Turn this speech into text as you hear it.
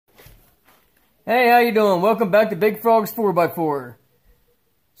Hey, how you doing? Welcome back to Big Frog's 4x4.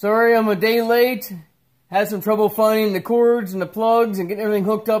 Sorry I'm a day late. Had some trouble finding the cords and the plugs and getting everything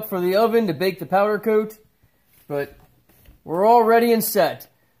hooked up for the oven to bake the powder coat. But we're all ready and set.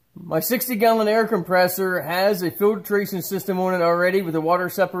 My 60-gallon air compressor has a filtration system on it already with a water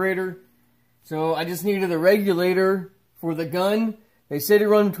separator. So I just needed a regulator for the gun. They say to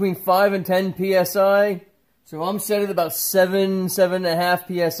run between 5 and 10 PSI. So I'm set at about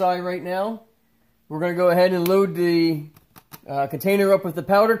 7.5 PSI right now. We're going to go ahead and load the container up with the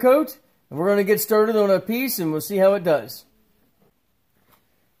powder coat. And we're going to get started on a piece and we'll see how it does.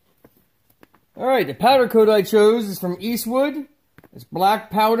 Alright, the powder coat I chose is from Eastwood. It's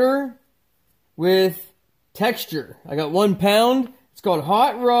black powder with texture. I got 1 pound. It's called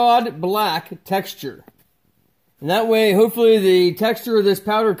Hot Rod Black Texture. And that way, hopefully the texture of this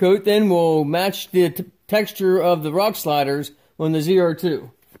powder coat then will match the texture of the rock sliders on the ZR2.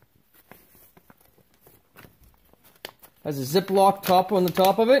 Has a Ziploc top on the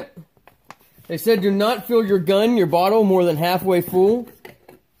top of it. They said do not fill your bottle more than halfway full.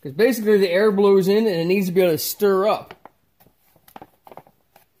 Because basically the air blows in and it needs to be able to stir up.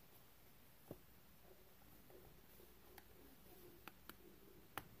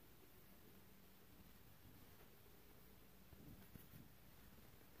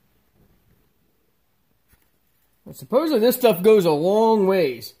 Well, supposedly this stuff goes a long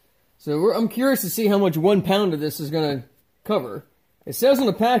ways. So I'm curious to see how much 1 pound of this is going to cover. It says on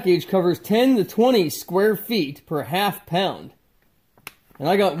the package covers 10 to 20 square feet per half pound. And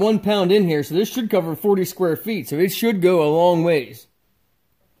I got 1 pound in here, so this should cover 40 square feet, so it should go a long ways.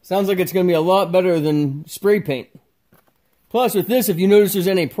 Sounds like it's going to be a lot better than spray paint. Plus, with this, if you notice there's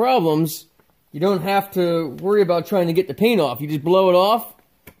any problems, you don't have to worry about trying to get the paint off. You just blow it off.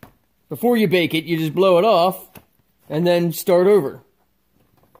 Before you bake it, you just blow it off, and then start over.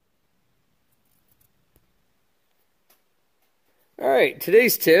 Alright,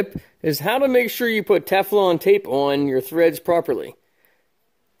 today's tip is how to make sure you put Teflon tape on your threads properly.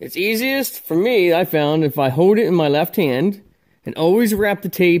 It's easiest for me, I found, if I hold it in my left hand and always wrap the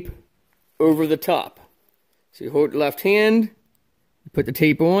tape over the top. So you hold the left hand, you put the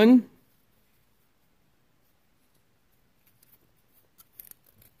tape on.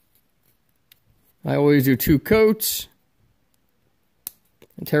 I always do 2 coats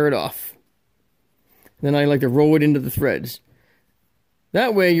and tear it off. Then I like to roll it into the threads.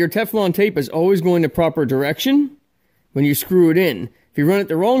 That way, your Teflon tape is always going the proper direction when you screw it in. If you run it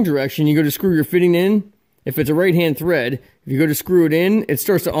the wrong direction, you go to screw your fitting in. If it's a right-hand thread, if you go to screw it in, it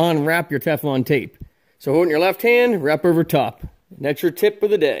starts to unwrap your Teflon tape. So hold in your left hand, wrap over top. And that's your tip of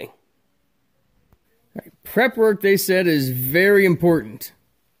the day. All right, prep work, they said, is very important.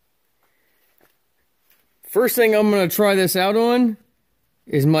 First thing I'm going to try this out on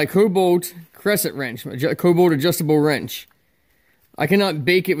is my Cobalt crescent wrench, my Cobalt adjustable wrench. I cannot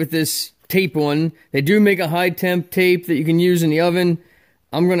bake it with this tape on. They do make a high temp tape that you can use in the oven.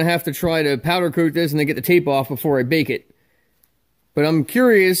 I'm going to have to try to powder coat this and then get the tape off before I bake it. But I'm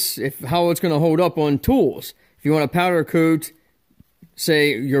curious how it's going to hold up on tools. If you want to powder coat,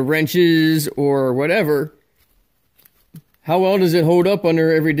 say, your wrenches or whatever, how well does it hold up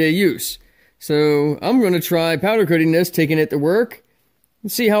under everyday use? So I'm going to try powder coating this, taking it to work,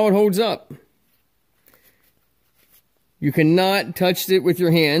 and see how it holds up. You cannot touch it with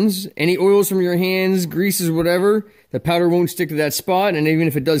your hands. Any oils from your hands, greases, whatever, the powder won't stick to that spot, and even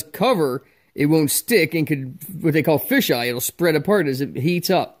if it does cover, it won't stick and could, what they call fisheye, it'll spread apart as it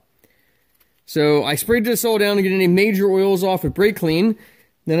heats up. So I sprayed this all down to get any major oils off with brake clean.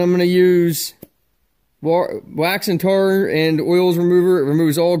 Then I'm going to use wax and tar and oils remover. It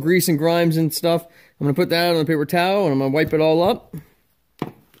removes all grease and grimes and stuff. I'm going to put that on a paper towel and I'm going to wipe it all up.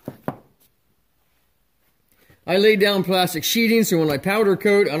 I laid down plastic sheeting so when I powder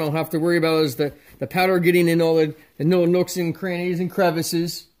coat, I don't have to worry about the powder getting in all the little nooks and crannies and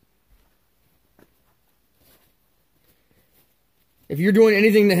crevices. If you're doing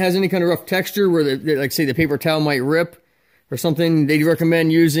anything that has any kind of rough texture where, like say, the paper towel might rip or something, they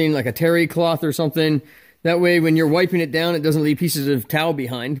recommend using like a terry cloth or something. That way, when you're wiping it down, it doesn't leave pieces of towel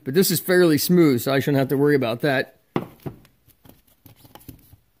behind. But this is fairly smooth, so I shouldn't have to worry about that.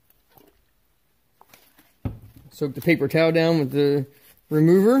 Soak the paper towel down with the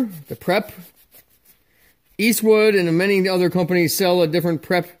remover, the prep. Eastwood and many other companies sell a different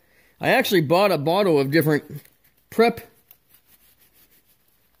prep. I actually bought a bottle of different prep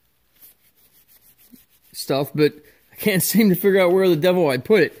stuff, but I can't seem to figure out where the devil I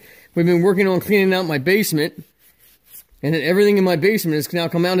put it. We've been working on cleaning out my basement, and then everything in my basement has now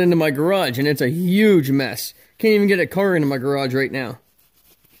come out into my garage, and it's a huge mess. Can't even get a car into my garage right now.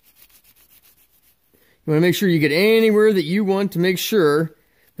 You want to make sure you get anywhere that you want to make sure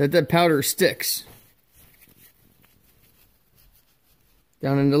that that powder sticks.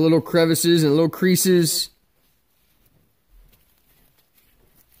 Down into little crevices and little creases.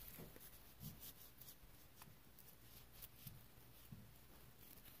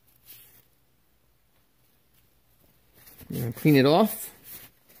 Clean it off.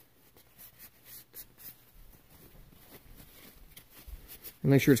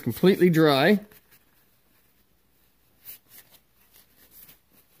 And make sure it's completely dry.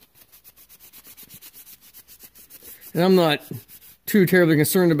 And I'm not too terribly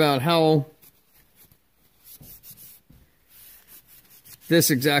concerned about how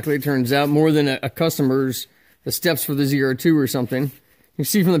this exactly turns out, more than a customer's, the steps for the ZR2 or something. You can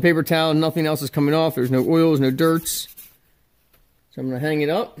see from the paper towel, nothing else is coming off. There's no oils, no dirts. So I'm going to hang it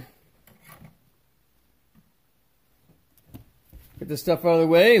up. Get this stuff out of the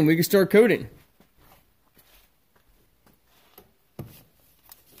way and we can start coating.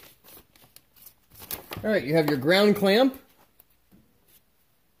 Alright, you have your ground clamp.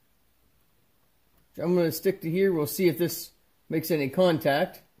 I'm going to stick to here. We'll see if this makes any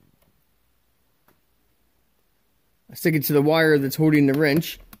contact. I stick it to the wire that's holding the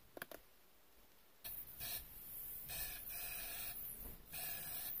wrench.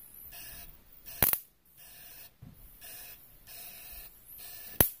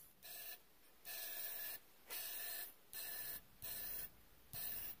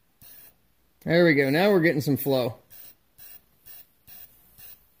 There we go. Now we're getting some flow.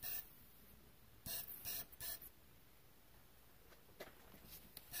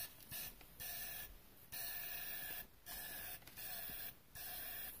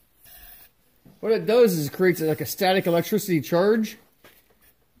 What it does is it creates like a static electricity charge.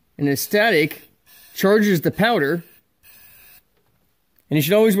 And the static charges the powder. And you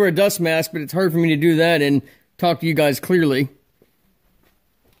should always wear a dust mask, but it's hard for me to do that and talk to you guys clearly.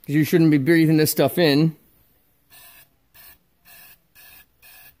 Because you shouldn't be breathing this stuff in.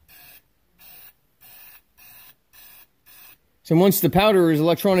 So once the powder is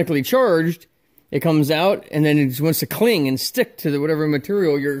electronically charged, it comes out and then it just wants to cling and stick to whatever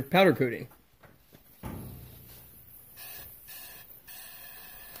material you're powder coating.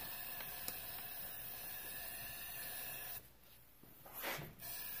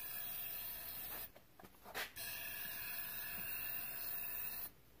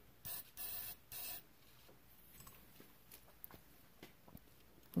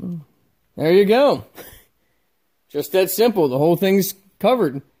 There you go. Just that simple. The whole thing's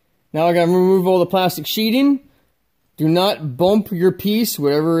covered. Now I gotta remove all the plastic sheeting. Do not bump your piece,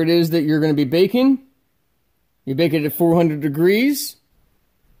 whatever it is that you're going to be baking. You bake it at 400 degrees.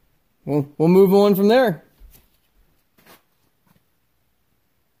 We'll move on from there.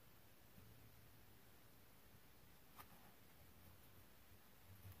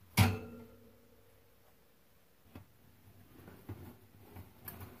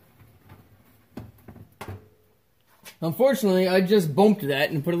 Unfortunately, I just bumped that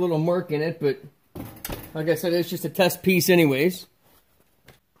and put a little mark in it, but like I said, it's just a test piece anyways.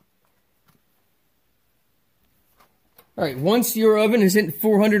 Alright, once your oven is at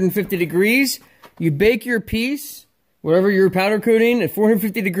 450 degrees, you bake your piece, whatever you're powder coating, at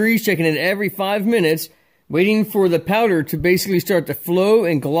 450 degrees, checking it every 5 minutes, waiting for the powder to basically start to flow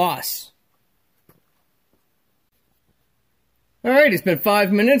and gloss. Alright, it's been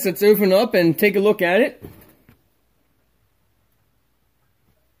 5 minutes. Let's open up and take a look at it.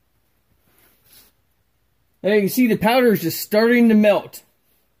 Now you can see the powder is just starting to melt.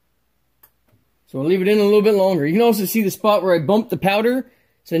 So we'll leave it in a little bit longer. You can also see the spot where I bumped the powder.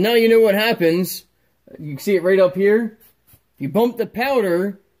 So now you know what happens. You can see it right up here. If you bump the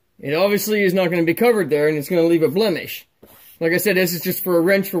powder, it obviously is not going to be covered there and it's going to leave a blemish. Like I said, this is just for a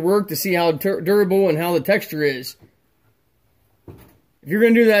wrench for work to see how durable and how the texture is. If you're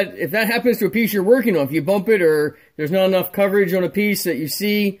going to do that, if that happens to a piece you're working on, if you bump it or there's not enough coverage on a piece that you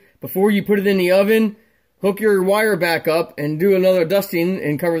see before you put it in the oven, hook your wire back up and do another dusting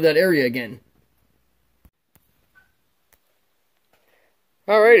and cover that area again.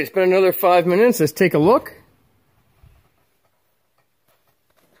 Alright, it's been another 5 minutes. Let's take a look.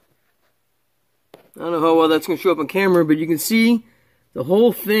 I don't know how well that's going to show up on camera, but you can see the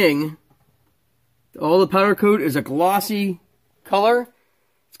whole thing, all the powder coat is a glossy color.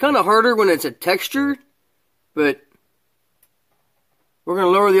 It's kind of harder when it's a texture, but we're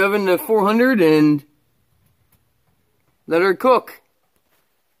going to lower the oven to 400 and let her cook.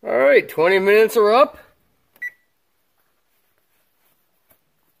 Alright, 20 minutes are up.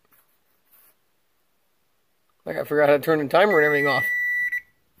 Like I forgot how to turn the timer and everything off.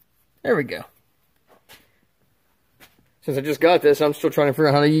 There we go. since I just got this, I'm still trying to figure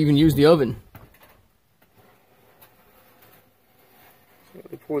out how to even use the oven. So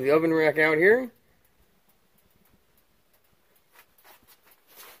let me pull the oven rack out here.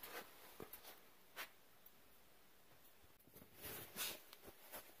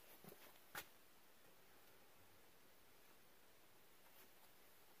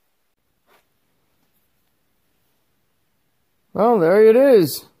 Well, there it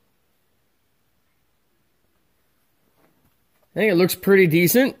is. I think it looks pretty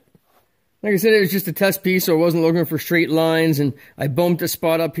decent. Like I said, it was just a test piece, so I wasn't looking for straight lines, and I bumped a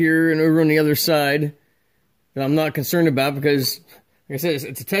spot up here and over on the other side that I'm not concerned about because, like I said,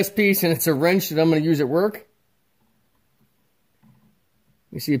 it's a test piece and it's a wrench that I'm going to use at work.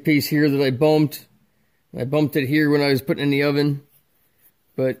 You see a piece here that I bumped. I bumped it here when I was putting it in the oven.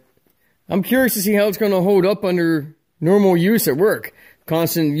 But I'm curious to see how it's going to hold up under normal use at work.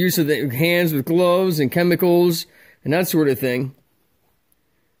 Constant use of the hands with gloves and chemicals and that sort of thing.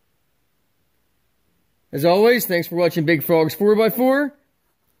 As always, thanks for watching Big Frog's 4x4.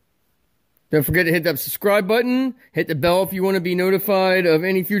 Don't forget to hit that subscribe button. Hit the bell if you want to be notified of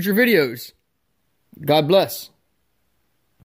any future videos. God bless.